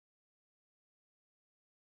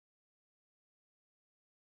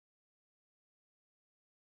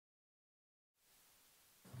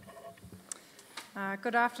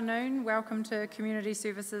Good afternoon. Welcome to Community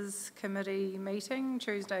Services Committee meeting,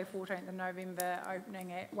 Tuesday 14th of November,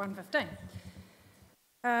 opening at 1:15.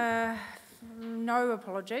 No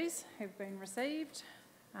apologies have been received.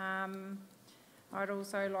 I'd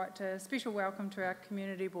also like to special welcome to our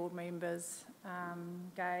community board members,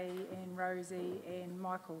 Gay and Rosie and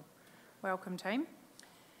Michael. Welcome team.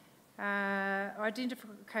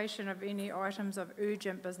 Identification of any items of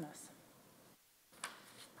urgent business.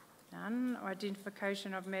 None.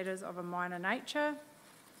 Identification of matters of a minor nature.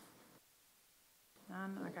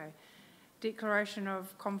 None. Okay. Declaration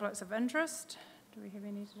of conflicts of interest. Do we have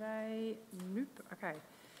any today? Nope. Okay.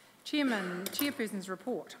 Chairperson's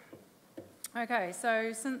report. Okay,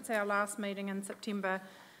 so since our last meeting in September,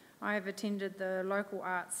 I have attended the Local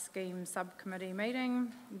Arts Scheme Subcommittee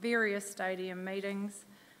meeting, various stadium meetings,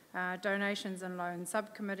 Donations and Loans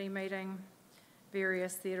Subcommittee meeting,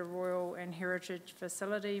 various Theatre Royal and Heritage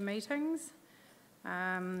Facility meetings.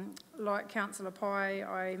 Like Councillor Pai,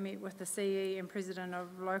 I met with the CE and President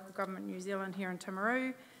of Local Government New Zealand here in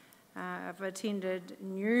Timaru. I've attended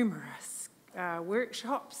numerous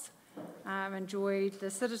workshops, enjoyed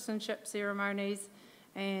the citizenship ceremonies,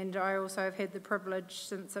 and I also have had the privilege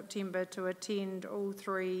since September to attend all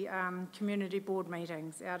three community board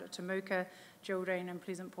meetings out at Temuka, Geraldine and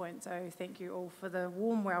Pleasant Point, so thank you all for the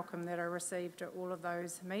warm welcome that I received at all of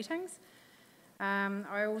those meetings.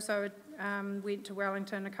 I also went to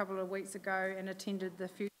Wellington a couple of weeks ago and attended the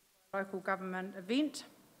Future Local Government event.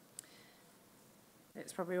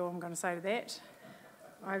 That's probably all I'm going to say to that.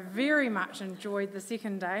 I very much enjoyed the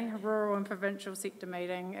second day, rural and provincial sector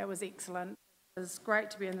meeting. It was excellent. It was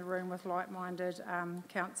great to be in the room with like-minded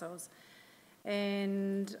councils.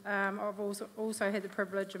 And I've also had the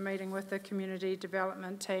privilege of meeting with the community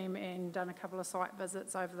development team and done a couple of site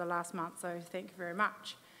visits over the last month, so thank you very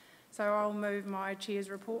much. So I'll move my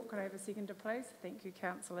chair's report. Could I have a seconder, please? Thank you,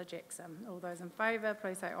 Councillor Jackson. All those in favour,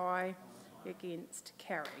 please say aye. Against,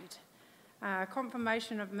 carried.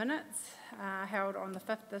 Confirmation of minutes held on the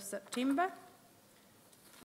 5th of September.